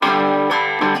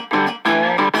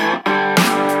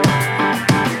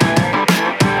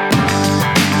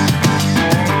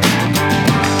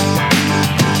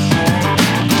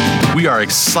are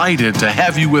excited to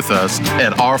have you with us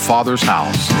at our Father's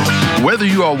house. Whether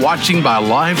you are watching by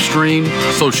live stream,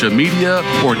 social media,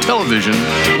 or television,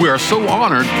 we are so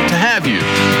honored to have you.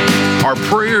 Our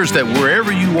prayer is that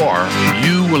wherever you are,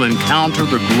 you will encounter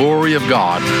the glory of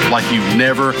God like you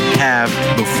never have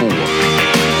before.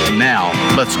 Now,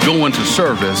 let's go into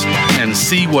service and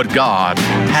see what God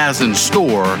has in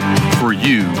store for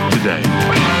you today.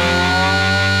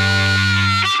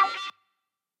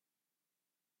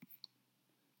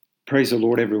 Praise the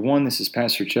Lord, everyone. This is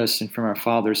Pastor Justin from our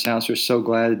Father's house. We're so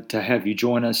glad to have you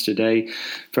join us today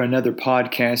for another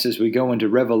podcast as we go into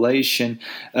Revelation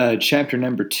chapter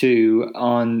number 2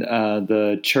 on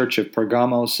the church of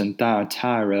Pergamos and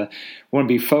Thyatira. I want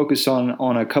to be focused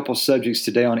on a couple subjects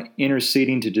today on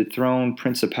interceding to dethrone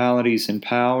principalities and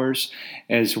powers,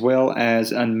 as well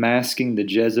as unmasking the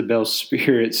Jezebel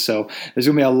spirit. So there's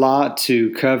going to be a lot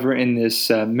to cover in this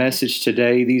message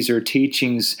today. These are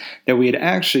teachings that we had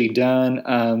actually done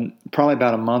probably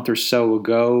about a month or so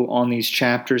ago on these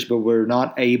chapters, but we're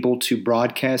not able to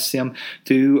broadcast them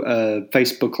through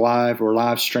Facebook Live or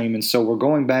live stream. And so we're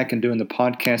going back and doing the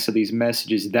podcast of these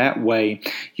messages. That way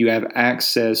you have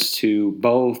access to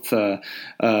both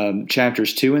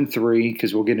chapters 2 and 3,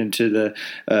 because we'll get into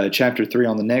the chapter 3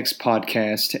 on the next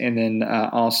podcast, and then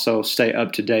also stay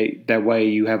up to date. That way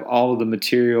you have all of the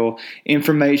material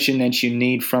information that you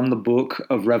need from the book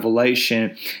of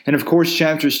Revelation. And of course,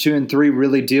 chapters 2 and 3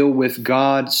 really deal with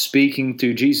God speaking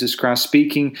through Jesus Christ,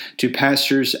 speaking to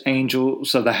pastors,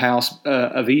 angels of the house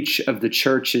of each of the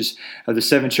churches, of the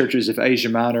 7 churches of Asia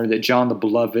Minor that John the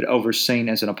Beloved overseen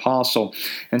as an apostle.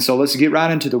 And so let's get right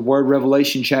into the word.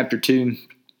 Revelation chapter 2,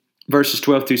 verses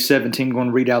 12 through 17. I'm going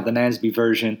to read out the NASB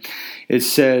version. It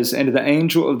says, "And to the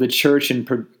angel of the church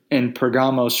in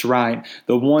Pergamos write,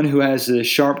 the one who has the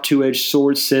sharp two-edged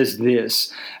sword says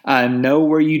this, I know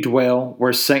where you dwell,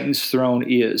 where Satan's throne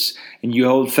is, and you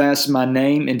hold fast my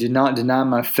name and did not deny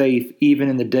my faith, even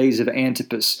in the days of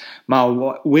Antipas,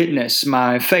 my witness,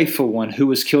 my faithful one, who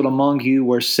was killed among you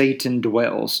where Satan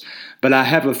dwells. But I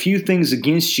have a few things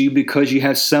against you, because you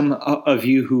have some of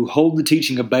you who hold the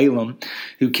teaching of Balaam,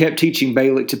 who kept teaching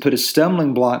Balak to put a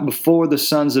stumbling block before the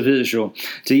sons of Israel,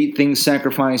 to eat things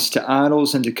sacrificed to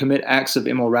idols and to commit acts of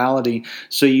immorality.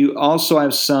 So you also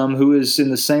have some who is in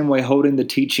the same way holding the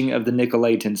teaching of the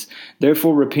Nicolaitans.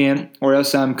 Therefore repent, or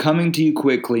else I am coming to you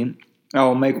quickly. I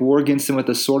will make war against them with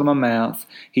the sword of my mouth.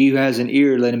 He who has an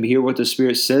ear, let him hear what the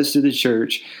Spirit says to the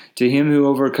church. To him who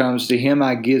overcomes, to him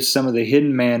I give some of the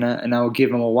hidden manna, and I will give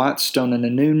him a white stone and a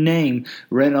new name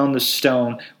written on the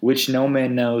stone, which no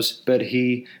man knows but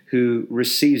he who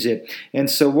receives it." And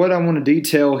so what I want to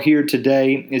detail here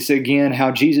today is, again,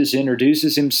 how Jesus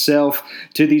introduces himself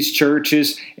to these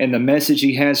churches and the message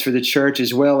he has for the church,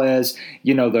 as well as,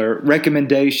 their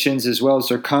recommendations, as well as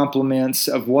their compliments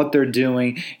of what they're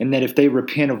doing, and that if they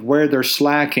repent of where they're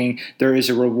slacking, there is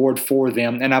a reward for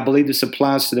them. And I believe this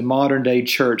applies to the modern day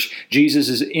church. Jesus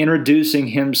is introducing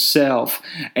himself,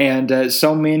 and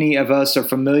so many of us are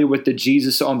familiar with the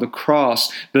Jesus on the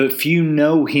cross, but few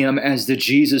know him as the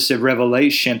Jesus of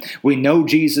Revelation. We know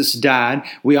Jesus died.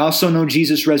 We also know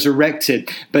Jesus resurrected,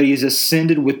 but he's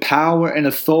ascended with power and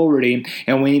authority,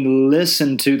 and we need to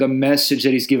listen to the message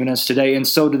that he's given us today. And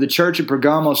so to the church of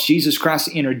Pergamos, Jesus Christ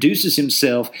introduces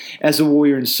himself as a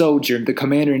warrior and soldier, the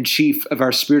commander-in-chief of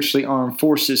our spiritually armed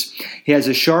forces. He has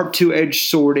a sharp two-edged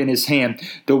sword in his hand.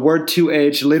 The word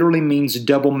two-edged literally means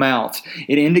double-mouthed.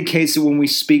 It indicates that when we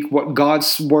speak what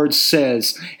God's word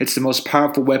says, it's the most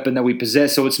powerful weapon that we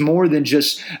possess. So it's more than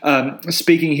just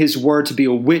speaking his word to be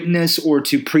a witness or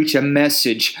to preach a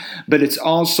message, but it's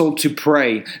also to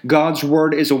pray. God's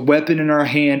word is a weapon in our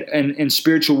hand and in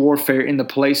spiritual warfare in the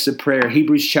place of prayer.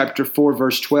 Hebrews chapter 4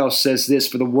 verse 12 says this,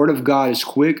 "For the word of God is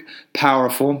quick,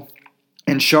 powerful,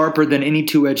 and sharper than any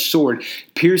two-edged sword,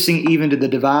 piercing even to the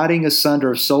dividing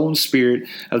asunder of soul and spirit,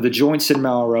 of the joints and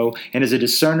marrow, and is a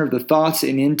discerner of the thoughts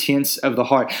and intents of the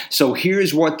heart." So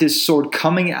here's what this sword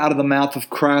coming out of the mouth of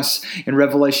Christ in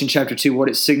Revelation chapter 2, what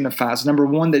it signifies. Number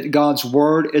one, that God's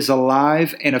word is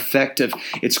alive and effective.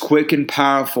 It's quick and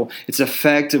powerful. It's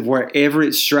effective wherever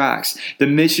it strikes. The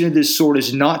mission of this sword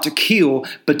is not to kill,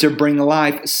 but to bring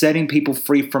life, setting people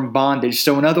free from bondage.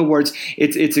 So in other words,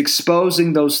 it's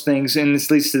exposing those things, and and this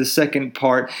leads to the second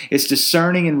part, it's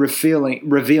discerning and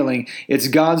revealing. It's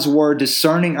God's word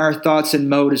discerning our thoughts and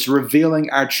motives, revealing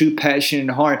our true passion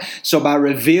and heart. So by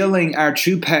revealing our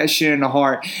true passion and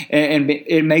heart, and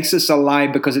it makes us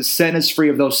alive because it's setting us free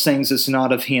of those things that's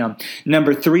not of Him.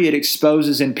 Number 3, it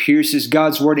exposes and pierces.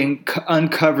 God's word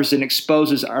uncovers and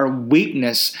exposes our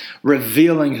weakness,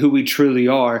 revealing who we truly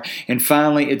are. And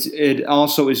finally, it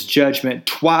also is judgment.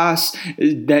 Twice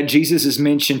that Jesus is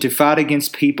mentioned to fight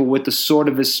against people with the sword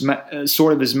of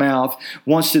his mouth.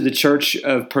 Once to the church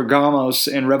of Pergamos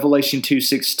in Revelation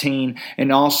 2:16,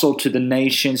 and also to the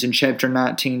nations in chapter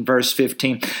 19, verse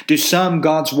 15. To some,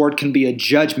 God's word can be a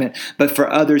judgment, but for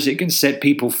others, it can set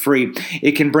people free.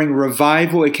 It can bring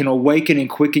revival. It can awaken and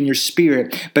quicken your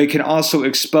spirit, but it can also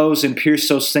expose and pierce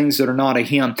those things that are not of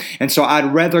Him. And so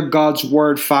I'd rather God's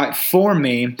word fight for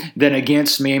me than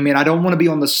against me. Amen. I don't want to be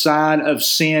on the side of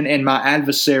sin and my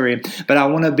adversary, but I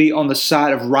want to be on the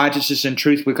side of righteousness and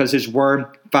truth because His word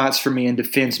fights for me and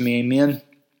defends me. Amen.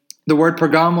 The word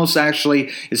Pergamos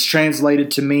actually is translated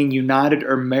to mean united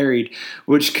or married,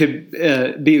 which could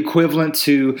be equivalent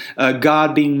to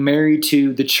God being married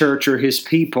to the church or His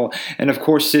people. And of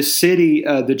course, this city,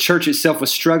 the church itself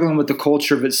was struggling with the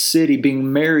culture of its city,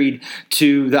 being married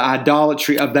to the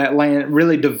idolatry of that land,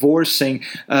 really divorcing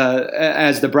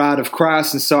as the bride of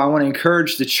Christ. And so I want to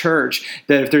encourage the church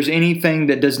that if there's anything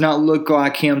that does not look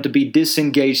like Him, to be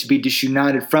disengaged, to be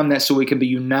disunited from that so we can be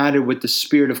united with the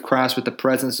Spirit of Christ, with the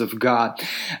presence of God.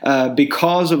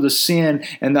 Because of the sin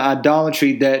and the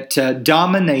idolatry that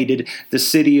dominated the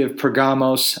city of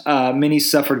Pergamos, many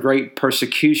suffered great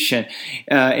persecution.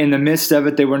 In the midst of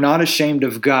it, they were not ashamed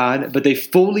of God, but they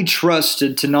fully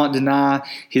trusted to not deny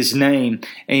His name.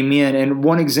 Amen. And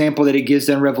one example that it gives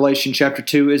in Revelation chapter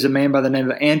 2 is a man by the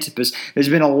name of Antipas. There's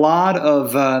been a lot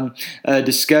of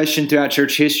discussion throughout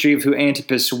church history of who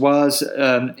Antipas was,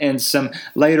 and some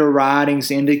later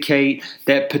writings indicate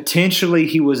that potentially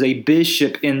he was a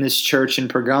bishop in this church in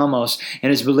Pergamos,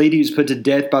 and it's believed he was put to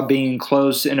death by being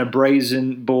enclosed in a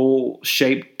brazen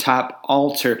bull-shaped type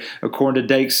altar, according to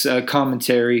Dake's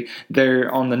commentary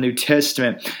there on the New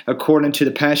Testament. According to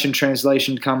the Passion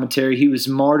Translation commentary, he was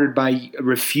martyred by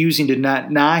refusing to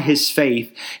deny his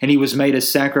faith, and he was made a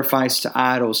sacrifice to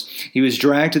idols. He was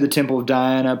dragged to the temple of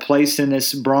Diana, placed in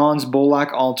this bronze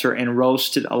bull-like altar, and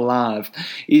roasted alive.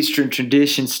 Eastern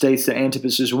tradition states that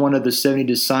Antipas is one of the 70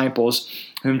 disciples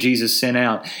whom Jesus sent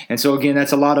out. And so again,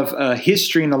 that's a lot of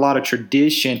history and a lot of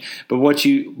tradition. But what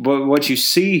you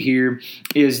see here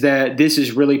is that this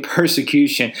is really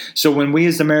persecution. So when we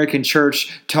as the American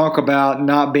church talk about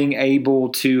not being able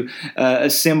to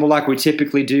assemble like we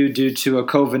typically do due to a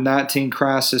COVID-19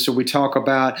 crisis, or we talk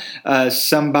about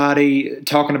somebody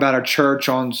talking about our church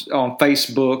on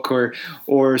Facebook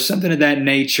or something of that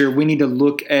nature, we need to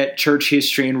look at church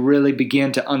history and really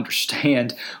begin to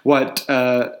understand what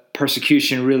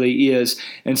persecution really is.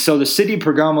 And so the city of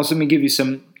Pergamos, let me give you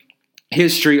some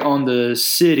history on the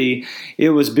city.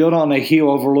 It was built on a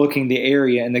hill overlooking the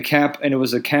area, and it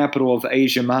was a capital of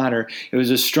Asia Minor. It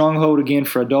was a stronghold again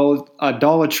for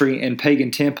idolatry and pagan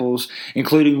temples,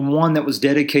 including one that was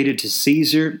dedicated to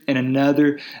Caesar and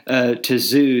another to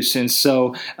Zeus. And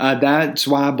so that's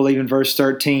why I believe in verse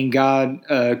 13, God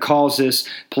calls this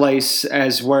place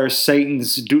as where Satan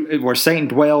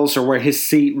dwells, or where his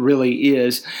seat really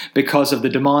is, because of the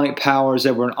demonic powers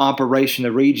that were in operation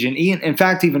in the region. In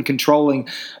fact, even controlling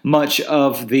much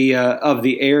of the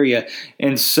area.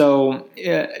 And so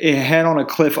it had on a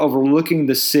cliff overlooking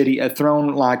the city a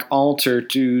throne-like altar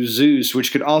to Zeus,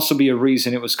 which could also be a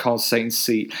reason it was called Satan's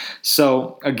seat.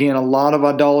 So again, a lot of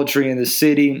idolatry in the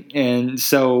city, and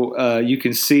so you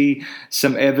can see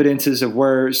some evidences of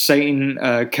where Satan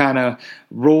kind of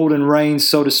ruled and reigned,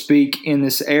 so to speak, in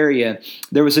this area.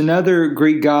 There was another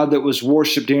Greek god that was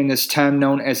worshipped during this time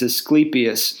known as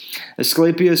Asclepius.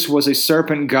 Asclepius was a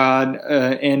serpent god,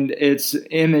 and its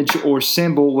image or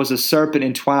symbol was a serpent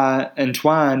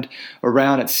entwined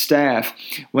around its staff.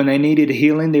 When they needed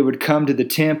healing, they would come to the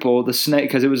temple, the snake,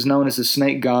 because it was known as the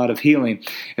snake god of healing.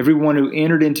 Everyone who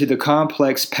entered into the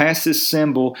complex passed this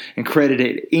symbol and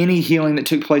credited any healing that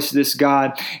took place to this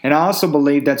god. And I also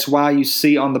believe that's why you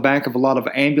see on the back of a lot of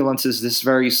ambulances this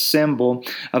very symbol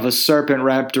of a serpent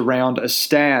wrapped around a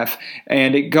staff.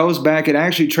 And it goes back, it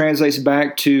actually translates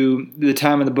back to the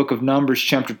time in the book of Numbers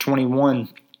chapter 21,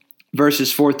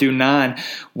 verses 4 through 9,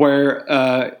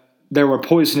 where there were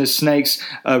poisonous snakes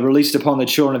released upon the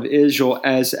children of Israel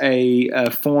as a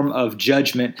form of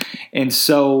judgment. And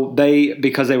so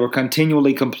because they were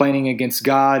continually complaining against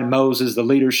God, Moses, the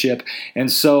leadership. And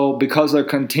so because of their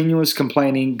continuous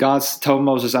complaining, God told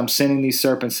Moses, I'm sending these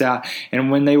serpents out.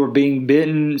 And when they were being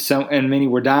bitten and many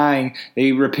were dying,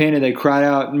 they repented. They cried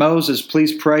out, Moses,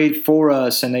 please pray for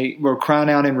us. And they were crying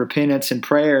out in repentance and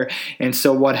prayer. And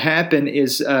so what happened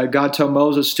is God told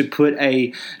Moses to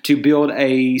build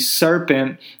a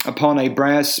serpent upon a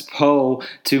brass pole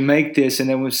to make this, and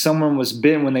then when someone was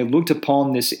bitten, when they looked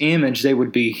upon this image, they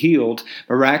would be healed,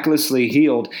 miraculously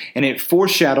healed. And it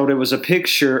foreshadowed, it was a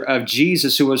picture of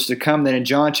Jesus who was to come, that in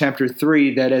John chapter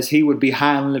 3, that as he would be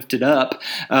high and lifted up,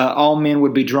 all men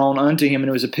would be drawn unto him. And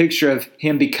it was a picture of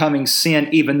him becoming sin,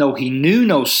 even though he knew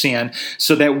no sin,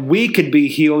 so that we could be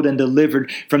healed and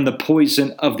delivered from the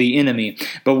poison of the enemy.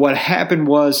 But what happened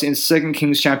was in 2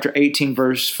 Kings chapter 18,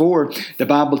 verse 4, the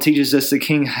Bible teaches us that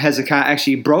King Hezekiah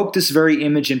actually broke this very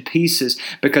image in pieces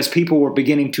because people were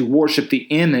beginning to worship the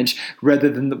image rather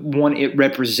than the one it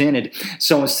represented.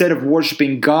 So instead of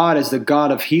worshiping God as the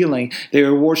God of healing, they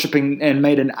were worshiping and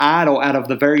made an idol out of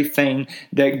the very thing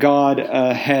that God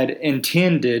had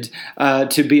intended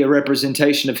to be a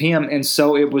representation of him. And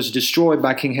so it was destroyed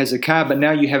by King Hezekiah. But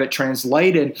now you have it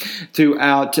translated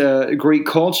throughout Greek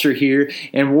culture here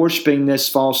and worshiping this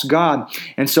false god.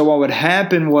 And so what would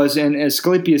happen was in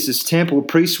Asclepius' temple,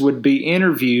 priests would be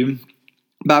interviewed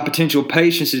by potential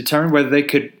patients to determine whether they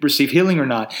could receive healing or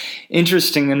not.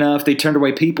 Interesting enough, they turned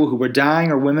away people who were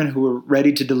dying or women who were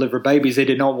ready to deliver babies. They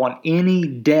did not want any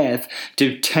death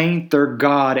to taint their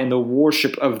God and the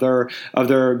worship of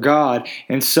their God.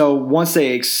 And so once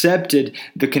they accepted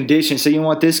the condition, so you know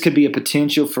what, this could be a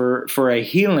potential for a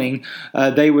healing,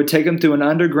 they would take them through an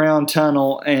underground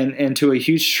tunnel and into a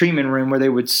huge treatment room where they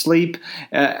would sleep,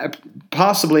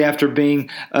 possibly after being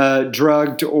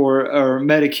drugged or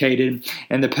medicated.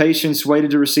 And the patients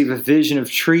waited to receive a vision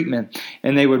of treatment,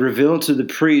 and they would reveal it to the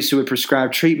priest who would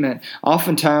prescribe treatment.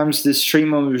 Oftentimes, this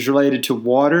treatment was related to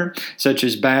water, such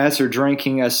as baths or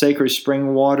drinking a sacred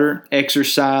spring water,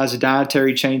 exercise,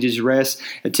 dietary changes, rest,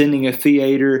 attending a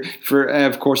theater.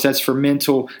 Of course, that's for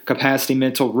mental capacity,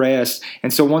 mental rest.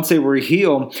 And so once they were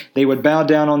healed, they would bow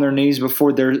down on their knees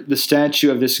before the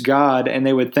statue of this god, and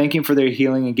they would thank him for their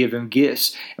healing and give him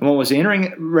gifts. And what was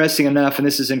interesting enough, and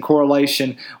this is in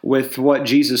correlation with what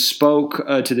Jesus spoke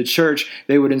to the church,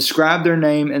 they would inscribe their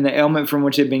name and the ailment from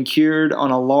which they'd been cured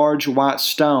on a large white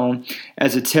stone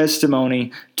as a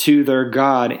testimony to their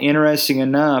God. Interesting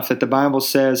enough that the Bible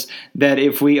says that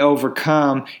if we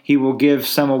overcome, he will give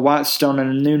some a white stone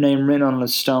and a new name written on the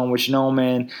stone, which no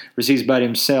man receives but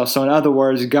himself. So in other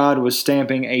words, God was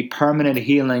stamping a permanent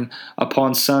healing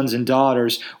upon sons and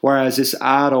daughters, whereas this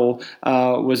idol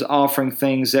was offering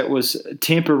things that was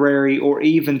temporary or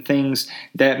even things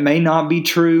that may not be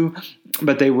true,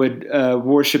 but they would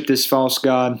worship this false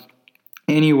god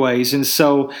anyways. And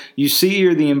so you see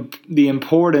here the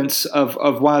importance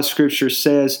of why Scripture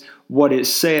says what it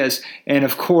says. And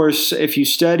of course, if you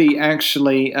study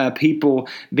actually people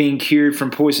being cured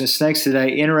from poisonous snakes today,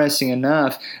 interesting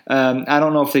enough, I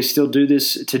don't know if they still do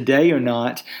this today or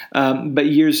not, but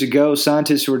years ago,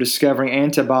 scientists were discovering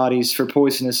antibodies for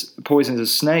poisonous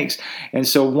snakes. And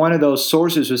so one of those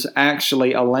sources was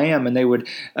actually a lamb, and they would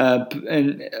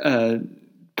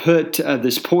put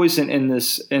this poison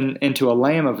into a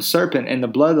lamb of a serpent, and the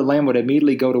blood of the lamb would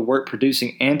immediately go to work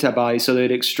producing antibodies. So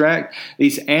they'd extract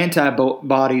these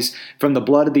antibodies from the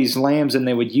blood of these lambs, and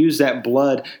they would use that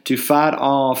blood to fight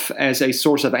off as a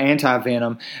source of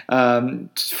anti-venom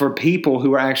for people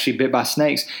who are actually bit by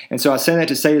snakes. And so I say that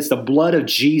to say this: the blood of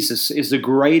Jesus is the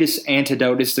greatest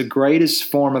antidote. It's the greatest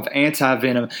form of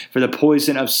anti-venom for the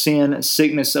poison of sin,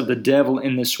 sickness of the devil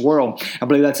in this world. I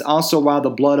believe that's also why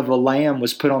the blood of a lamb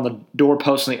was put on the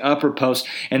doorpost and the upper post,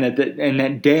 and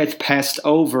that death passed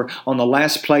over on the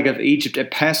last plague of Egypt. It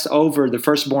passed over the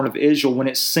firstborn of Israel when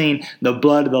it seen the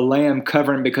blood of the lamb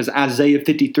covering, because Isaiah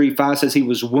 53:5 says he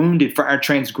was wounded for our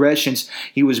transgressions,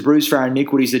 he was bruised for our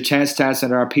iniquities, the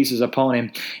chastisement of our peace is upon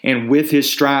him, and with his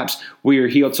stripes we are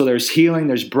healed. So there's healing,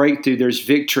 there's breakthrough, there's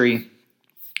victory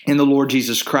in the Lord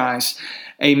Jesus Christ.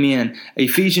 Amen.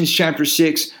 Ephesians chapter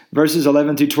 6, verses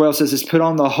 11 through 12 says, "It's put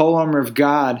on the whole armor of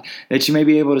God, that you may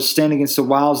be able to stand against the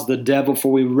wiles of the devil.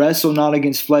 For we wrestle not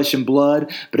against flesh and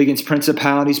blood, but against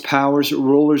principalities, powers,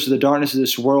 rulers of the darkness of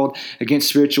this world, against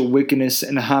spiritual wickedness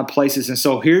in the high places." And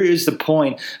so here is the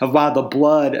point of why the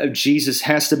blood of Jesus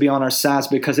has to be on our sides,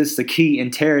 because it's the key in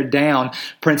tearing down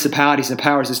principalities and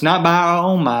powers. It's not by our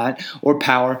own might or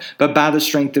power, but by the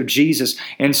strength of Jesus.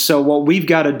 And so what we've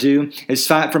got to do is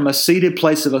fight from a seated place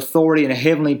place of authority in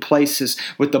heavenly places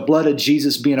with the blood of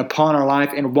Jesus being upon our life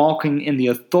and walking in the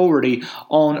authority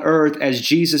on earth as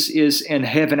Jesus is in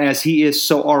heaven. As He is,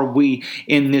 so are we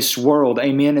in this world.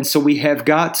 Amen. And so we have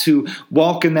got to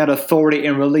walk in that authority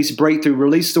and release breakthrough,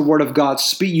 release the word of God,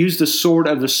 use the sword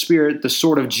of the Spirit, the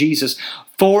sword of Jesus,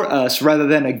 for us rather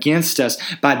than against us,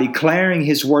 by declaring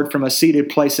His word from a seated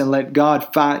place and let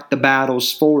God fight the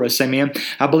battles for us. Amen.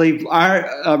 I believe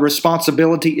our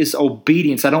responsibility is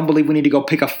obedience. I don't believe we need to go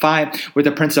pick a fight with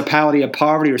the principality of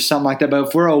poverty or something like that. But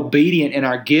if we're obedient in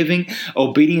our giving,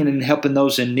 obedient in helping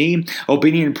those in need,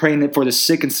 obedient in praying for the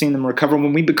sick and seeing them recover,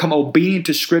 when we become obedient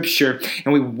to Scripture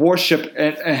and we worship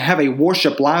and have a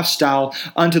worship lifestyle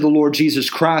unto the Lord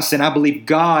Jesus Christ, then I believe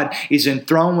God is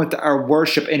enthroned with our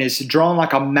worship and is drawn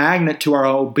like a magnet to our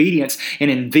obedience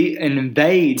and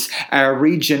invades our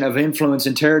region of influence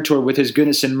and territory with His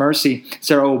goodness and mercy.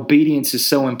 So our obedience is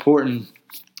so important.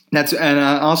 And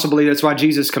I also believe that's why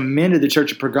Jesus commended the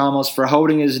church of Pergamos for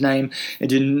holding His name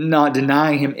and not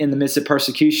denying Him in the midst of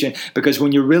persecution. Because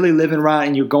when you're really living right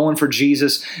and you're going for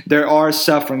Jesus, there are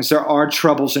sufferings, there are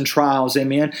troubles and trials.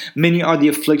 Amen. Many are the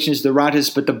afflictions of the righteous,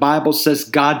 but the Bible says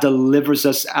God delivers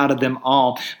us out of them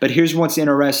all. But here's what's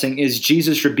interesting is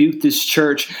Jesus rebuked this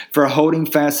church for holding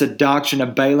fast the doctrine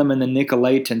of Balaam and the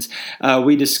Nicolaitans.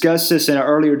 We discussed this in an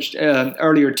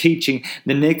earlier teaching.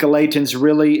 The Nicolaitans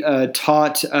really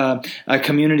taught a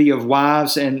community of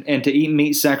wives and to eat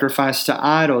meat sacrificed to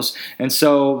idols. And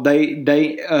so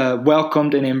they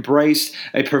welcomed and embraced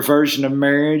a perversion of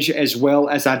marriage as well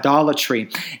as idolatry.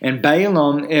 And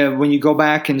Balaam, when you go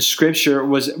back in Scripture,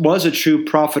 was a true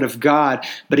prophet of God,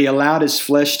 but he allowed his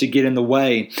flesh to get in the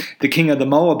way. The king of the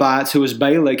Moabites, who was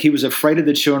Balak, he was afraid of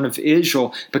the children of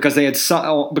Israel because he had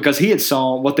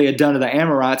saw what they had done to the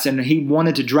Amorites, and he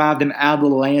wanted to drive them out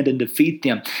of the land and defeat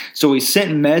them. So he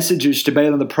sent messengers to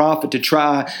Balaam the prophet to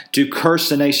try to curse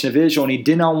the nation of Israel, and he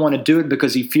did not want to do it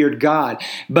because he feared God.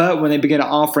 But when they began to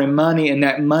offer him money and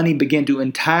that money began to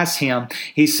entice him,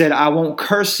 he said, I won't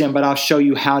curse them, but I'll show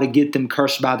you how to get them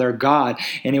cursed by their God.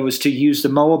 And it was to use the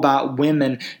Moabite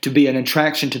women to be an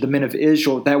attraction to the men of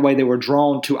Israel. That way they were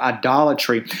drawn to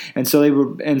idolatry. And so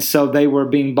they were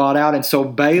being bought out. And so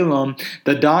Balaam,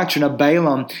 the doctrine of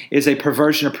Balaam, is a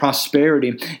perversion of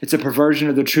prosperity. It's a perversion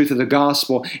of the truth of the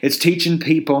gospel. It's teaching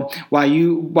people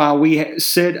while we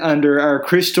sit under our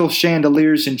crystal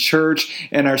chandeliers in church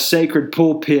and our sacred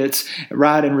pulpits,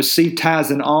 right, and receive tithes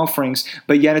and offerings,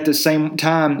 but yet at the same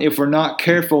time, if we're not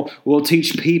careful, we'll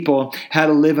teach people how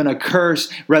to live in a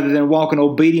curse rather than walk in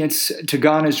obedience to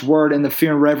God and His word and the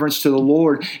fear and reverence to the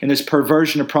Lord. And this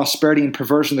perversion of prosperity and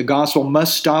perversion of the gospel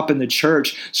must stop in the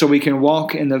church so we can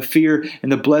walk in the fear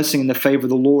and the blessing and the favor of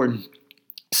the Lord.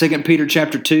 2 Peter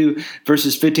chapter 2,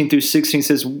 verses 15 through 16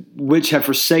 says, which have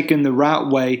forsaken the right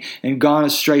way and gone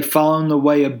astray, following the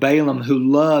way of Balaam, who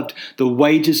loved the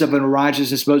wages of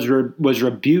unrighteousness, but was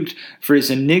rebuked for his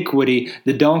iniquity.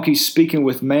 The donkey speaking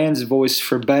with man's voice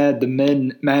forbade the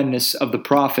madness of the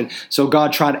prophet. So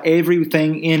God tried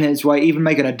everything in His way, even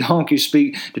making a donkey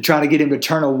speak, to try to get him to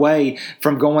turn away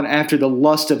from going after the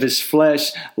lust of his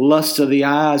flesh, lust of the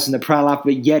eyes, and the pride of life,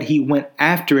 but yet he went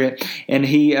after it, and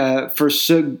he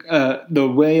forsook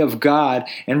the way of God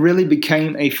and really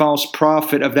became a false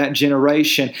prophet of that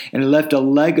generation and left a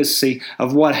legacy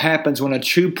of what happens when a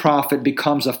true prophet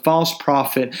becomes a false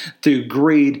prophet through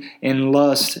greed and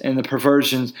lust and the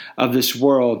perversions of this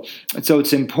world. And so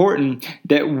it's important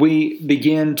that we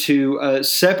begin to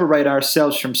separate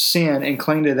ourselves from sin and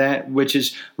cling to that which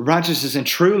is righteousness and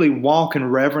truly walk in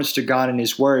reverence to God and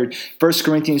His word. 1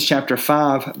 Corinthians chapter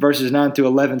 5 verses 9 through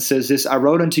 11 says this, I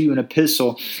wrote unto you an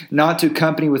epistle, not to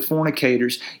company with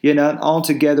fornicators, yet not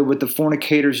altogether with the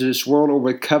fornicators of this world, or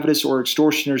with covetous, or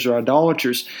extortioners, or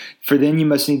idolaters, for then you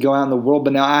must need go out in the world.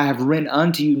 But now I have written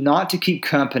unto you not to keep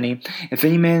company. If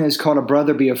any man is called a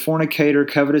brother be a fornicator,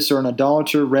 covetous, or an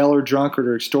idolater, railer, drunkard,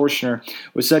 or extortioner,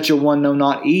 with such a one no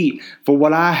not eat. For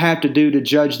what I have to do to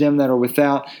judge them that are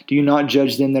without, do you not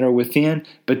judge them that are within?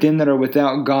 But them that are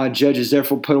without God judges.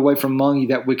 Therefore put away from among you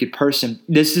that wicked person.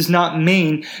 This does not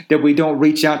mean that we don't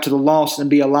reach out to the lost and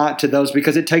be a light to those,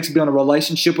 because it takes building a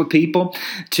relationship with people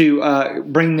to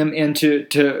bring them into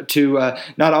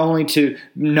not only to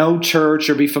know church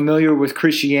or be familiar with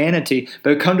Christianity,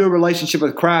 but come to a relationship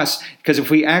with Christ. Because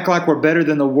if we act like we're better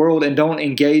than the world and don't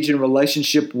engage in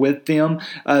relationship with them,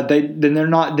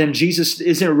 then Jesus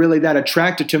isn't really that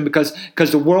attractive to them, because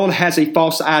the world has a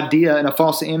false idea and a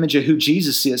false image of who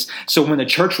Jesus is. So when the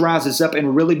church rises up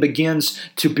and really begins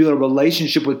to build a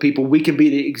relationship with people, we can be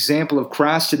the example of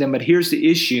Christ to them. But here's the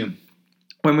issue.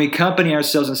 when we accompany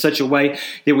ourselves in such a way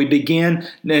that we begin,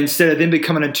 instead of them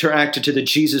becoming attracted to the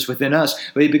Jesus within us,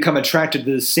 we become attracted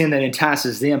to the sin that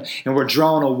entices them, and we're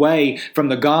drawn away from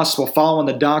the gospel, following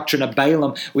the doctrine of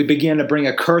Balaam. We begin to bring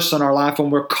a curse on our life when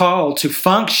we're called to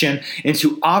function and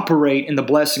to operate in the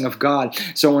blessing of God.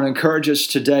 So I want to encourage us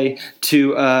today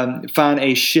to find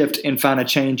a shift and find a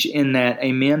change in that.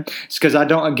 Amen. It's because I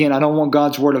don't want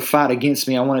God's word to fight against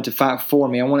me. I want it to fight for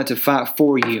me. I want it to fight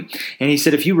for you. And he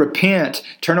said, if you repent,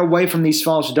 turn away from these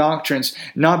false doctrines,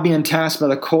 not be enticed by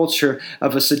the culture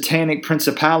of a satanic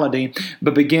principality,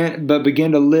 but begin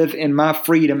to live in my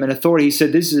freedom and authority. He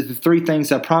said, this is the three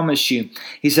things I promise you.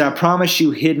 He said, I promise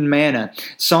you hidden manna.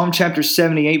 Psalm chapter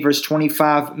 78, verse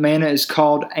 25, manna is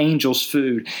called angel's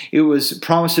food. It was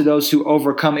promised to those who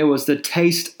overcome. It was the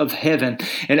taste of heaven.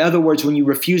 In other words, when you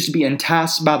refuse to be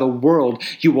enticed by the world,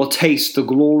 you will taste the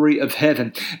glory of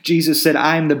heaven. Jesus said,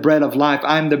 I am the bread of life.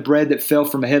 I am the bread that fell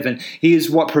from heaven. He is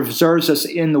what preserves us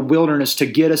in the wilderness to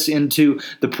get us into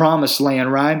the promised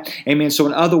land, right? Amen. So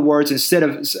in other words, instead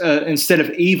of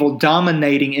evil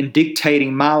dominating and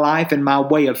dictating my life and my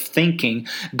way of thinking,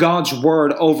 God's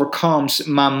word overcomes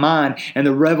my mind, and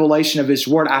the revelation of his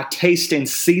word, I taste and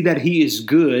see that he is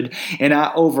good, and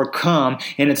I overcome.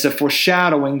 And it's a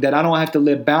foreshadowing that I don't have to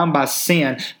live bound by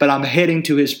sin, but I'm heading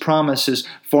to his promises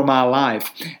for my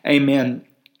life. Amen.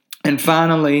 And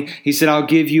finally, he said, I'll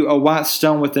give you a white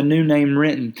stone with a new name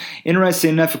written. Interesting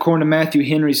enough, according to Matthew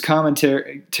Henry's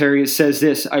commentary, it says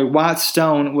this: a white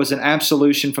stone was an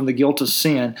absolution from the guilt of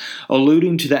sin,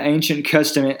 alluding to the ancient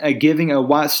custom of giving a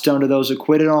white stone to those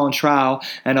acquitted on trial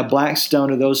and a black stone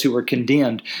to those who were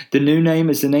condemned. The new name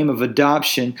is the name of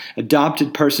adoption.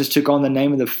 Adopted persons took on the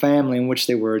name of the family in which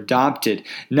they were adopted.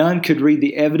 None could read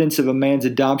the evidence of a man's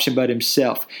adoption but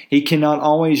himself. He cannot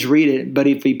always read it, but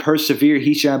if he persevere,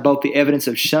 he shall both the evidence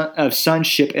of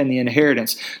sonship and the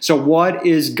inheritance. So what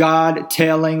is God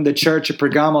telling the church of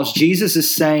Pergamos? Jesus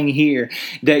is saying here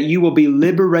that you will be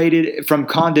liberated from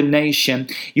condemnation.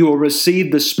 You will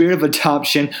receive the spirit of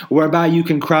adoption, whereby you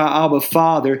can cry, Abba,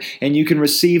 Father, and you can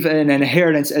receive an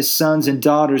inheritance as sons and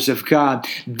daughters of God.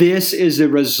 This is the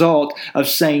result of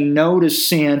saying no to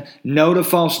sin, no to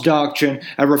false doctrine,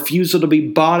 a refusal to be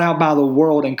bought out by the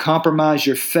world and compromise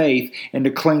your faith and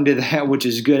to cling to that which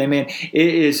is good. Amen.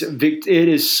 It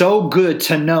is so good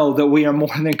to know that we are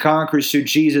more than conquerors through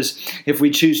Jesus if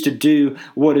we choose to do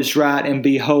what is right and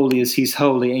be holy as he's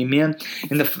holy. Amen.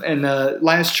 And the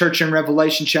last church in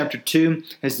Revelation chapter 2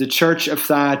 is the church of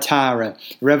Thyatira.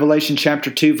 Revelation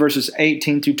chapter 2 verses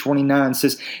 18 through 29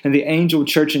 says, and the angel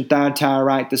church in Thyatira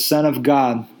write, the Son of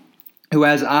God, who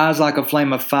has eyes like a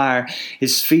flame of fire,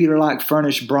 his feet are like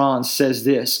furnished bronze, says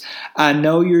this: I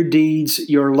know your deeds,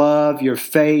 your love, your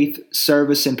faith,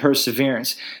 service, and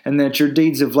perseverance, and that your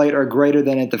deeds of late are greater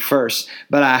than at the first.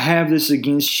 But I have this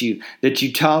against you, that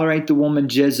you tolerate the woman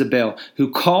Jezebel, who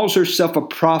calls herself a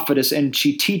prophetess, and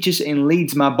she teaches and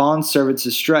leads my bondservants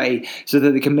astray, so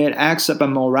that they commit acts of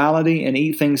immorality and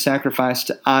eat things sacrificed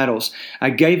to idols. I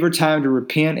gave her time to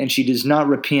repent, and she does not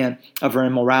repent of her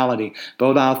immorality.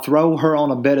 But I'll throw her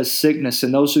on a bed of sickness,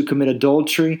 and those who commit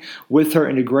adultery with her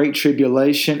into great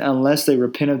tribulation, unless they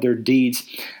repent of their deeds.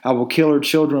 I will kill her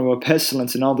children with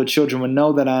pestilence, and all the children will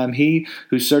know that I am he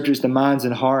who searches the minds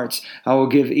and hearts. I will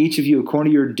give each of you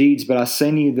according to your deeds. But I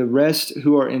say to you, the rest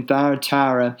who are in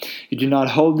Thyatira, who do not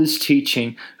hold this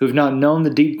teaching, who have not known the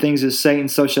deep things of Satan,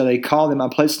 so shall they call them. I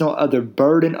place no other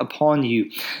burden upon you.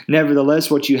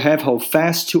 Nevertheless, what you have, hold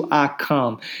fast till I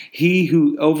come. He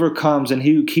who overcomes and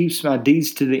he who keeps my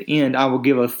deeds to the end, I will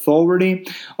give authority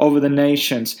over the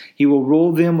nations. He will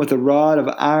rule them with a rod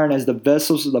of iron, as the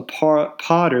vessels of the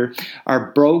potter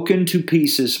are broken to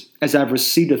pieces, as I've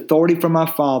received authority from my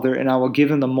Father, and I will give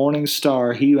him the morning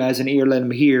star. He who has an ear, let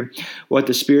him hear what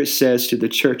the Spirit says to the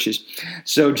churches.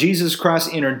 So Jesus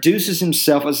Christ introduces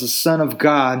himself as the Son of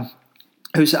God,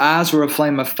 whose eyes were a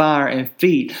flame of fire and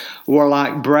feet were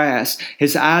like brass.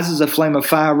 His eyes as a flame of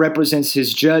fire represents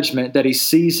his judgment, that he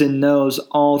sees and knows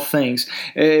all things.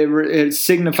 It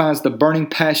signifies the burning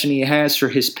passion he has for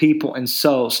his people and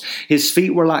souls. His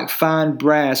feet were like fine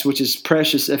brass, which is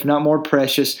precious, if not more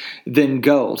precious, than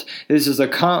gold. This is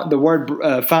the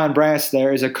word fine brass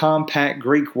there is a compact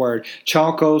Greek word,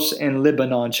 chalkos and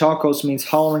Lebanon. Chalkos means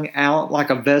hauling out like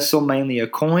a vessel, mainly a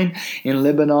coin. In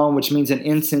Lebanon, which means an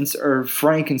incense or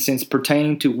frankincense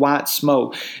pertaining to white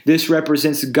smoke. This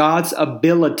represents God's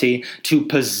ability to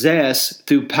possess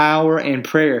through power and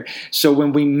prayer. So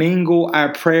when we mingle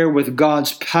our prayer with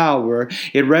God's power,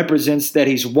 it represents that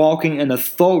He's walking in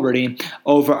authority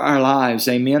over our lives.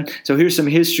 Amen. So here's some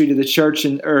history to the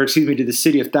to the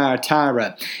city of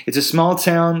Thyatira. It's a small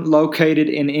town located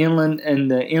in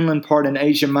the inland part in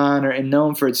Asia Minor and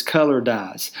known for its color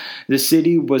dyes. The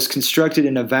city was constructed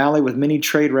in a valley with many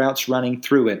trade routes running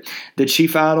through it. The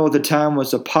chief idol at the time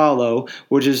was Apollo,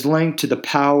 which is linked to the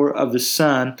power of the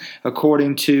sun,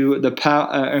 according to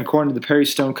the Perry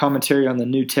Stone commentary on the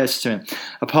New Testament.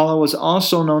 Apollo was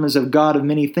also known as a god of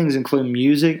many things, including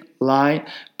music, light,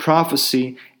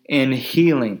 prophecy, and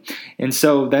healing. And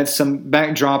so that's some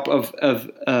backdrop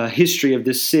of history of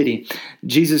this city.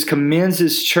 Jesus commends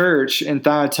His church in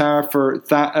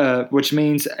Thyatira which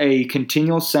means a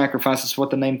continual sacrifice. That's what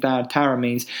the name Thyatira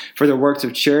means, for their works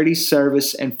of charity,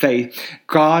 service, and faith.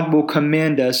 God will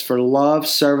commend us for love,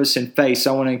 service, and faith.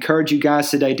 So I want to encourage you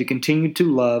guys today to continue to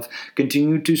love,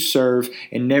 continue to serve,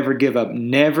 and never give up.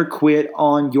 Never quit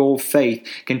on your faith.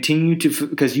 Continue to,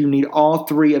 because you need all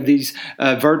three of these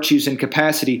virtues and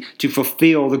capacity to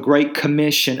fulfill the great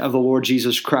commission of the Lord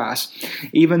Jesus Christ.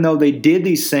 Even though they did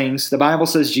these things, the Bible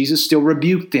says Jesus still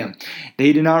rebuked them.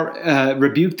 He did not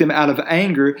rebuke them out of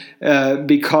anger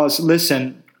because,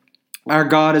 listen, our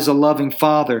God is a loving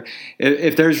Father.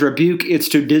 If there's rebuke, it's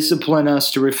to discipline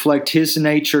us to reflect His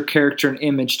nature, character, and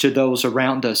image to those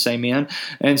around us. Amen.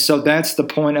 And so that's the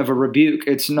point of a rebuke.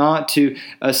 It's not to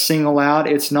single out.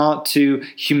 It's not to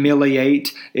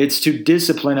humiliate. It's to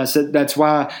discipline us. That's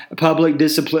why public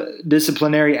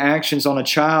disciplinary actions on a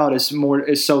child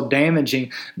is so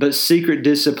damaging. But secret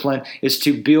discipline is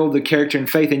to build the character and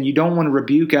faith. And you don't want to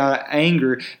rebuke out of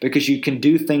anger, because you can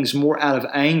do things more out of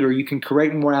anger. You can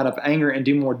correct more out of anger and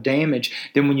do more damage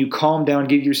than when you calm down,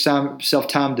 give yourself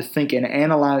time to think and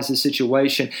analyze the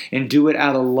situation and do it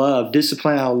out of love,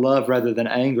 discipline out of love rather than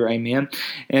anger. Amen.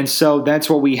 And so that's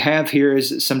what we have here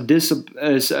is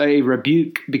a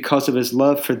rebuke because of His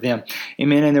love for them.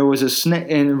 Amen. And there was a snake,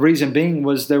 and the reason being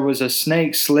was there was a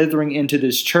snake slithering into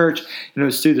this church, and it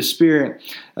was through the spirit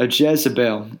of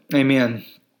Jezebel. Amen.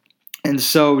 And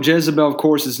so Jezebel, of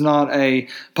course, is not a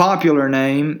popular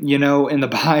name, in the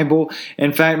Bible.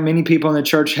 In fact, many people in the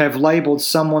church have labeled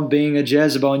someone being a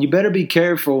Jezebel, and you better be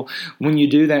careful when you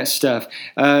do that stuff.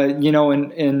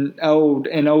 In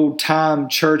old time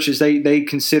churches, they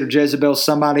consider Jezebel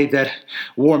somebody that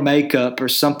wore makeup or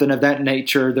something of that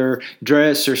nature. Their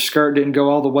dress or skirt didn't go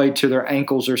all the way to their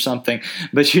ankles or something.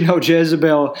 But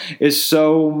Jezebel is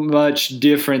so much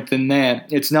different than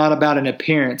that. It's not about an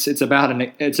appearance. It's about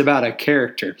a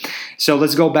character. So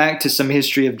let's go back to some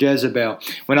history of Jezebel.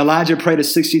 When Elijah prayed a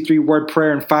 63-word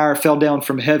prayer and fire fell down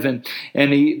from heaven,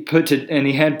 and he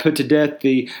had put to death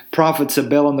the prophets of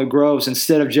Baal in the groves,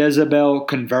 instead of Jezebel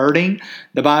converting,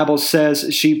 the Bible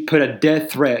says she put a death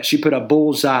threat. She put a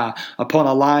bullseye upon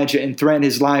Elijah and threatened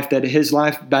his life, that his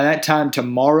life by that time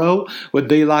tomorrow would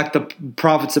be like the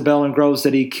prophets of Baal and groves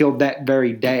that he killed that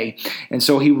very day. And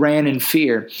so he ran in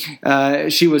fear.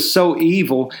 She was so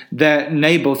evil that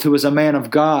Naboth, who was a man of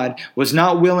God, was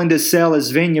not willing to sell his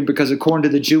vineyard, because according to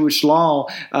the Jewish law,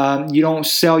 you don't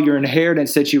sell your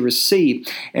inheritance that you receive.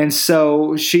 And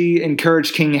so she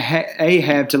encouraged King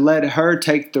Ahab to let her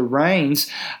take the reins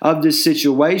of this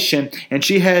situation, and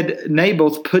she had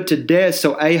Naboth put to death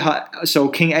so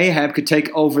King Ahab could take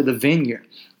over the vineyard.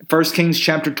 1 Kings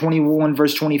chapter 21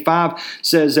 verse 25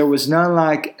 says, there was none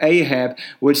like Ahab,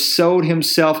 which sold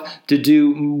himself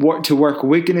to work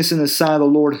wickedness in the sight of the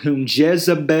Lord, whom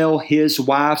Jezebel his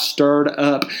wife stirred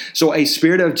up. So a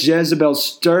spirit of Jezebel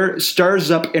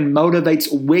stirs up and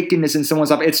motivates wickedness in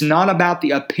someone's life. It's not about the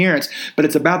appearance, but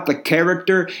it's about the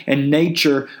character and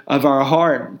nature of our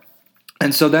heart.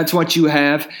 And so that's what you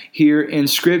have here in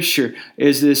Scripture,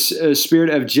 is this spirit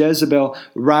of Jezebel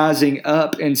rising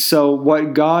up. And so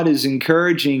what God is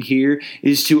encouraging here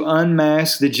is to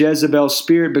unmask the Jezebel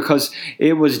spirit, because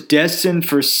it was destined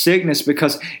for sickness,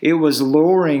 because it was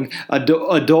luring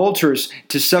adulterers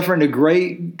to suffer into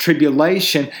great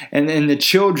tribulation. And the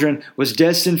children was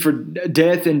destined for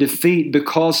death and defeat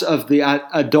because of the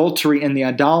adultery and the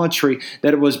idolatry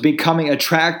that it was becoming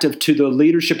attractive to the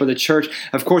leadership of the church.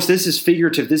 Of course, this is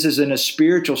figurative. This is in a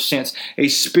spiritual sense, a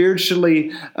spiritual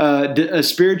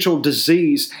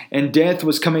disease, and death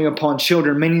was coming upon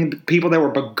children. Many people that were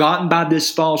begotten by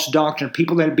this false doctrine,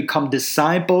 people that had become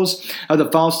disciples of the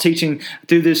false teaching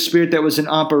through this spirit that was in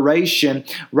operation,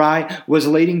 right, was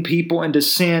leading people into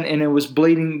sin, and it was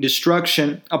bleeding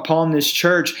destruction upon this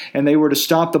church, and they were to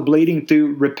stop the bleeding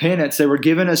through repentance. They were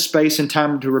given a space and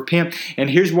time to repent. And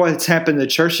here's what's happened to the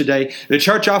church today. The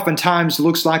church oftentimes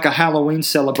looks like a Halloween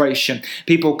celebration.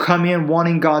 People come in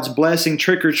wanting God's blessing,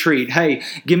 trick or treat. Hey,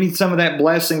 give me some of that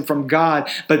blessing from God,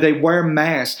 but they wear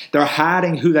masks. They're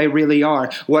hiding who they really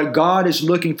are. What God is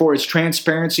looking for is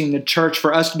transparency in the church,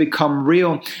 for us to become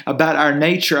real about our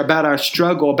nature, about our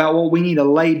struggle, about what we need to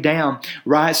lay down,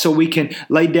 right? So we can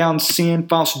lay down sin,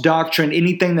 false doctrine,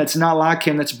 anything that's not like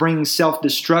Him, that's bringing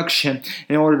self-destruction,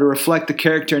 in order to reflect the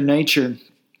character and nature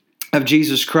of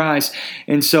Jesus Christ.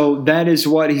 And so that is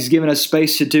what He's given us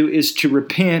space to do, is to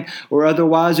repent, or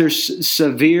otherwise there's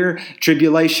severe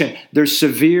tribulation. There's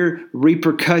severe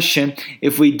repercussion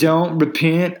if we don't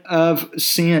repent of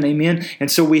sin. Amen. And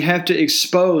so we have to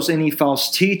expose any false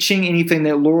teaching, anything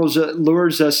that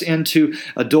lures us into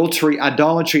adultery,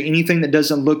 idolatry, anything that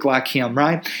doesn't look like Him,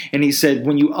 right? And He said,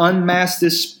 when you unmask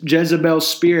this Jezebel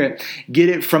spirit, get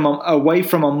it away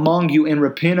from among you and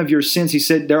repent of your sins. He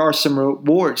said there are some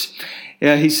rewards.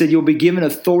 He said, you'll be given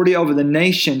authority over the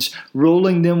nations,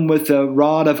 ruling them with a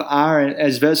rod of iron,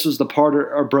 as vessels the part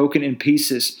are broken in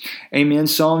pieces. Amen.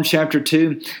 Psalm chapter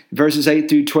 2, verses 8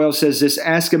 through 12 says this,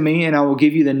 ask of me, and I will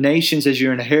give you the nations as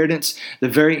your inheritance, the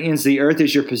very ends of the earth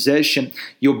as your possession.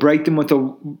 You'll break them with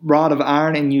a rod of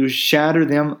iron, and you shatter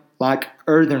them like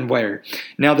earthenware.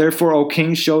 Now therefore, O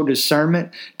kings, show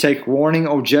discernment. Take warning,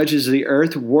 O judges of the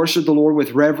earth. Worship the Lord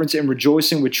with reverence and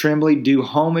rejoicing with trembling. Do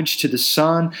homage to the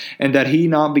Son, and that He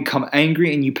not become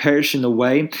angry and you perish in the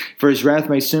way. For His wrath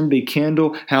may soon be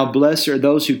kindled. How blessed are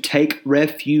those who take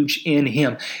refuge in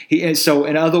Him. So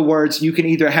in other words, you can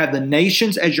either have the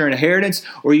nations as your inheritance,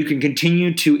 or you can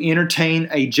continue to entertain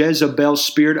a Jezebel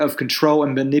spirit of control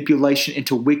and manipulation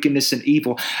into wickedness and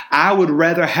evil. I would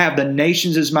rather have the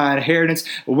nations as my inheritance,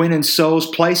 winning souls,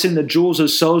 placing the jewels of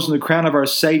souls in the crown of our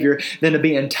Savior, than to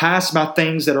be enticed by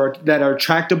things that are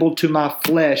attractable to my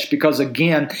flesh. Because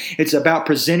again, it's about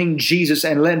presenting Jesus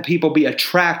and letting people be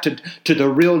attracted to the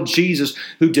real Jesus,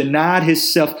 who denied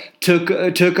Himself, took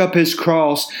up His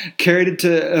cross, carried it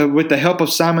to with the help of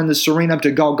Simon the Cyrene up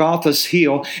to Golgotha's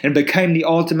hill, and became the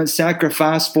ultimate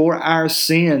sacrifice for our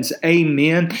sins.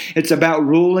 Amen. It's about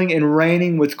ruling and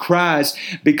reigning with Christ,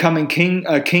 becoming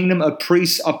a kingdom of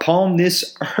priests upon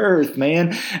this earth,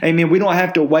 man. Amen. We don't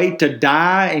have to wait to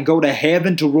die and go to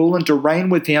heaven to rule and to reign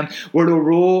with Him. We're to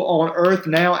rule on earth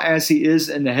now as He is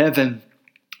in heaven.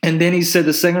 And then He said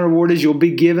the second reward is you'll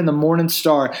be given the morning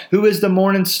star. Who is the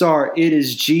morning star? It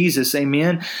is Jesus.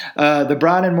 Amen. The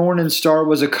bright and morning star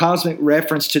was a cosmic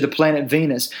reference to the planet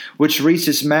Venus, which reached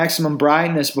its maximum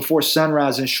brightness before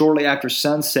sunrise and shortly after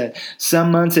sunset.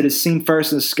 Some months it is seen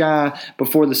first in the sky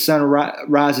before the sun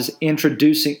rises,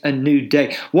 introducing a new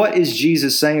day. What is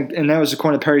Jesus saying? And that was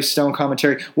according to Perry Stone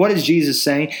commentary. What is Jesus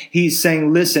saying? He's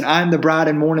saying, listen, I'm the bright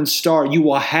and morning star. You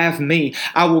will have me.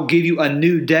 I will give you a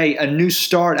new day, a new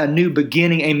star, a new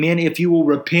beginning. Amen. If you will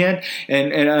repent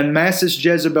and unmask this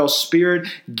Jezebel spirit,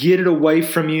 get it away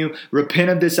from you, repent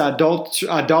of this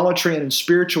idolatry and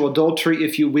spiritual adultery,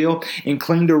 if you will, and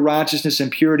cling to righteousness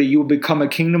and purity, you will become a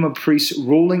kingdom of priests,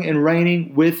 ruling and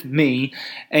reigning with me.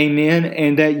 Amen.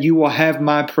 And that you will have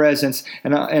my presence,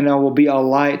 and I will be a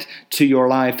light to your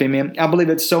life. Amen. I believe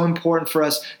it's so important for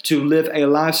us to live a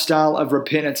lifestyle of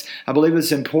repentance. I believe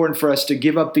it's important for us to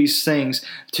give up these things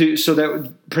so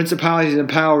that principalities and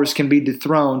powers can be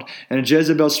dethroned, and a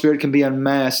Jezebel spirit can be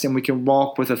unmasked, and we can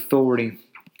walk with authority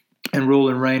and rule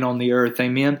and reign on the earth.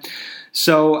 Amen.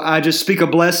 So I just speak a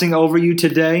blessing over you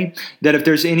today, that if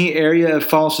there's any area of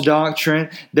false doctrine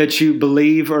that you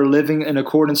believe or living in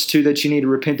accordance to that you need to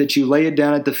repent, that you lay it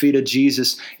down at the feet of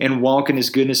Jesus and walk in His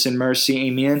goodness and mercy.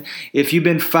 Amen. If you've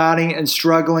been fighting and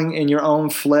struggling in your own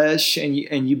flesh, and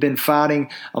you've been fighting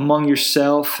among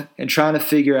yourself and trying to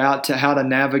figure out how to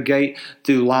navigate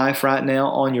through life right now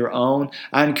on your own,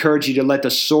 I encourage you to let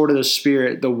the sword of the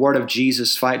Spirit, the word of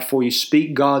Jesus, fight for you.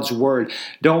 Speak God's word.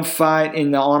 Don't fight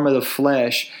in the arm of the flesh.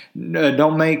 flesh.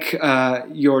 Don't make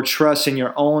your trust in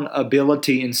your own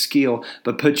ability and skill,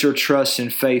 but put your trust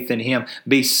and faith in Him.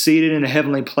 Be seated in the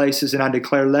heavenly places, and I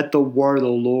declare, let the word of the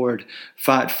Lord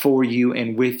fight for you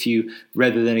and with you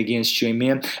rather than against you.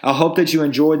 Amen. I hope that you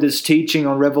enjoyed this teaching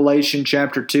on Revelation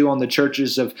chapter 2 on the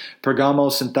churches of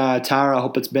Pergamos and Thyatira. I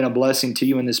hope it's been a blessing to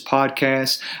you in this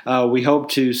podcast. We hope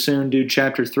to soon do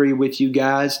chapter 3 with you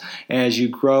guys as you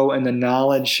grow in the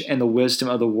knowledge and the wisdom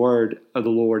of the word of the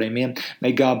Lord. Amen.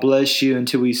 May God bless you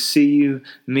until we see you,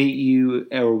 meet you,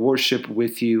 or worship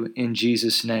with you in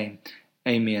Jesus' name.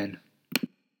 Amen.